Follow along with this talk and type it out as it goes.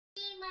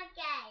my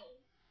game.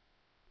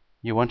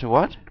 You want to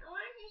what? I want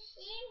to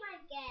see my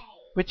game.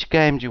 Which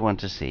game do you want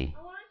to see?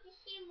 I want to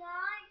see my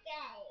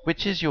game.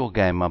 Which is your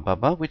game, my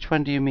baba? Which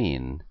one do you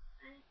mean?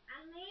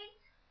 I mean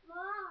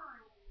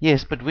mine.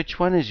 Yes, but which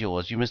one is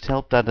yours? You must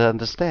help Dada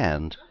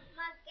understand.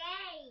 My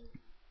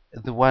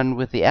game. The one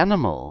with the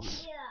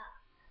animals. Yeah.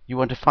 You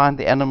want to find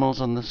the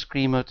animals on the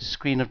screen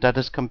of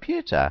Dada's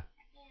computer.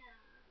 Yeah.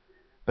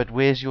 But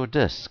where's your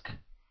disc?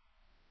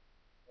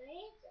 Where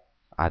is it?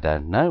 I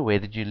don't know. Where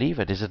did you leave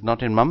it? Is it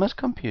not in Mama's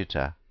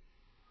computer?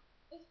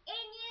 It's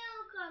in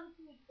your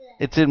computer.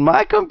 It's in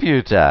my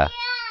computer.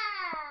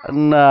 Yeah.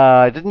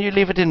 No, didn't you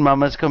leave it in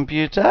Mama's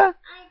computer? I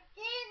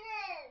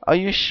didn't. Are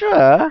you sure?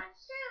 I'm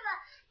sure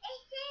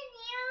it's in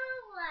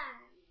your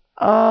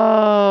one.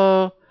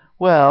 Oh,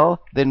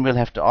 well, then we'll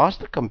have to ask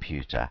the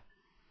computer.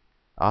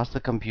 Ask the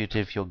computer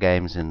if your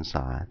game's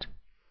inside.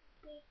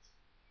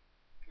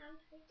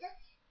 Computer,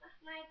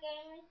 my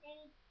game is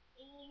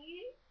in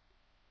you?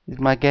 Is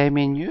my game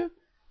in you?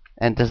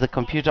 And does the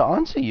computer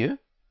answer you?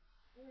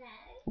 No.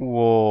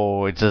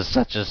 Whoa, it's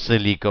such a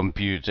silly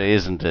computer,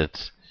 isn't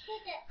it?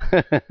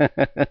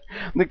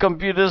 The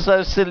computer's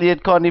so silly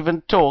it can't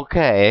even talk,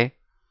 hey?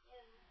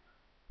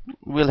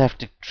 We'll have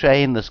to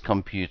train this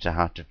computer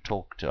how to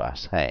talk to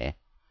us, hey?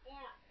 Yeah.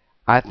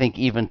 I think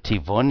even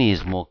Tivoni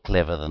is more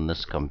clever than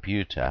this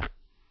computer.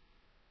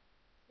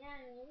 Yeah,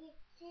 me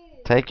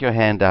too. Take your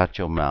hand out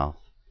your mouth.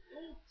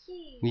 Me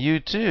too. You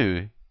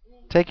too.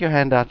 Take your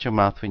hand out your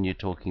mouth when you're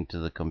talking to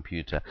the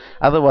computer.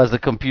 Otherwise the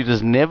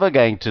computer's never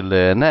going to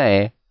learn,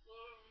 eh?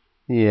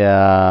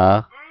 Yeah.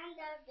 And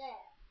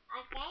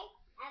okay,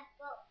 I've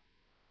got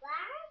 1,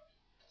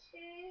 2,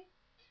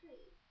 3.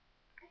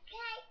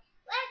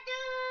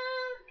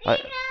 Okay, Are,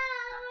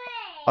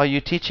 are you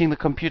teaching the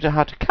computer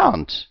how to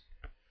count?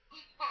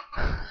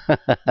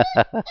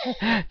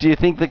 Do you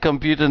think the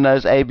computer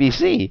knows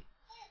ABC?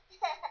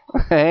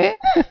 Eh?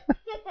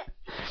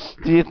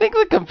 Do you think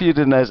the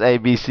computer knows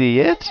ABC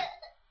yet?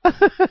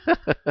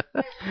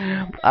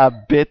 I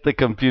bet the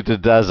computer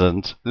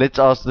doesn't. Let's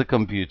ask the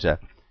computer.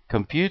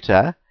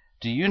 Computer,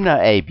 do you know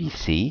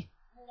ABC?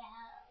 No.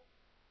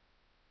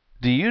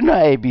 Do you know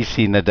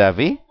ABC,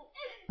 Nadavi?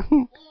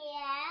 Yeah.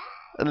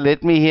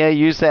 Let me hear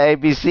you say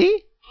ABC. A,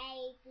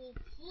 B,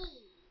 C.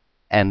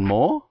 And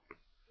more?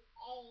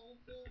 A,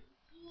 B,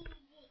 C, D,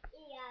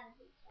 E,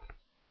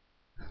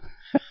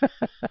 F,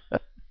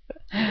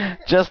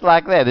 G. Just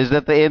like that. Is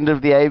that the end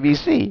of the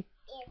ABC? Yeah,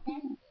 that's the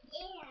end.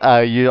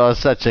 Oh, you are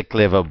such a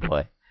clever boy.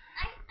 I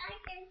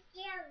can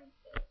see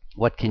everything.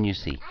 What can you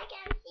see? I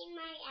can see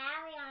my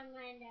eye on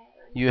my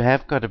nose. You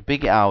have got a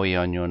big owie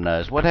on your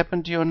nose. What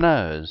happened to your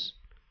nose?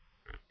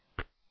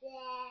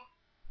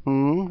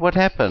 Yeah. What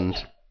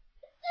happened?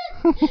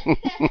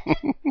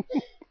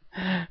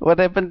 What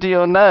happened to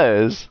your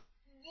nose?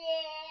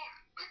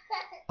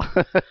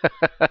 Yeah.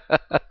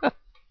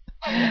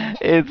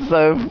 It's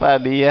so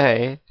funny,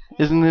 eh?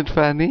 Isn't it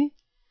funny?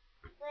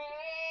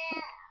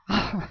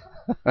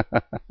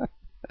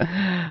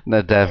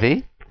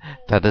 Nadavi,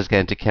 Dada's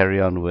going to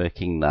carry on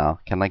working now.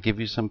 Can I give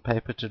you some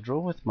paper to draw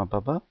with, my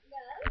baba? No,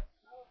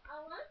 I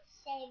want to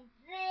say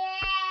bleh.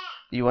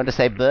 You want to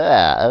say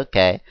bleh?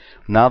 Okay.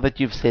 Now that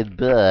you've said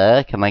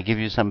bleh, can I give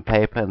you some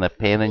paper and a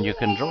pen and you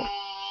can draw?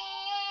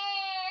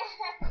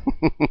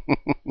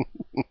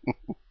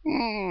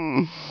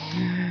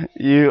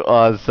 You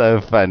are so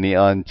funny,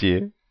 aren't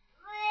you?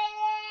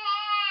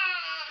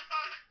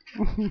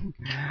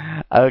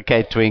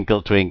 Okay,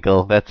 twinkle,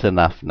 twinkle. That's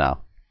enough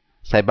now.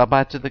 Say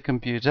bye-bye to the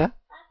computer.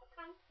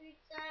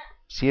 Computer.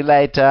 See you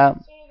later.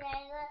 See you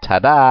later.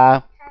 Ta-da.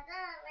 Ta-da.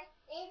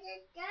 Where is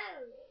it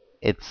going?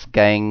 It's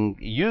going,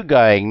 you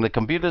going, the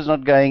computer's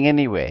not going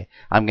anywhere.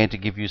 I'm going to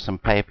give you some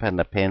paper and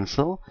a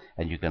pencil,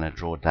 and you're going to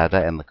draw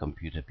Dada and the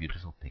computer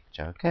beautiful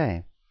picture,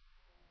 okay?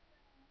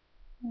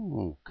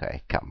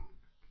 Okay, come.